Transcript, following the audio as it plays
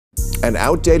And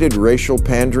outdated racial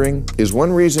pandering is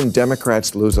one reason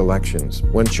Democrats lose elections.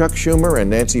 When Chuck Schumer and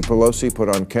Nancy Pelosi put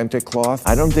on kente cloth,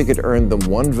 I don't think it earned them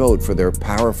one vote for their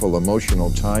powerful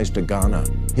emotional ties to Ghana.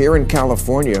 Here in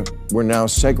California, we're now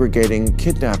segregating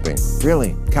kidnapping.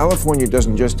 Really, California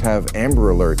doesn't just have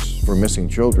Amber Alerts for missing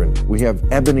children. We have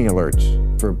Ebony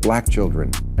Alerts for black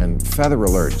children and Feather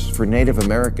Alerts for Native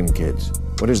American kids.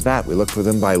 What is that? We look for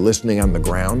them by listening on the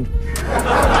ground?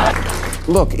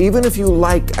 Look, even if you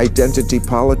like identity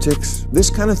politics, this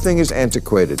kind of thing is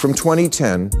antiquated. From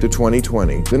 2010 to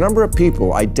 2020, the number of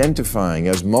people identifying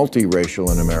as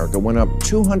multiracial in America went up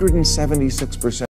 276%.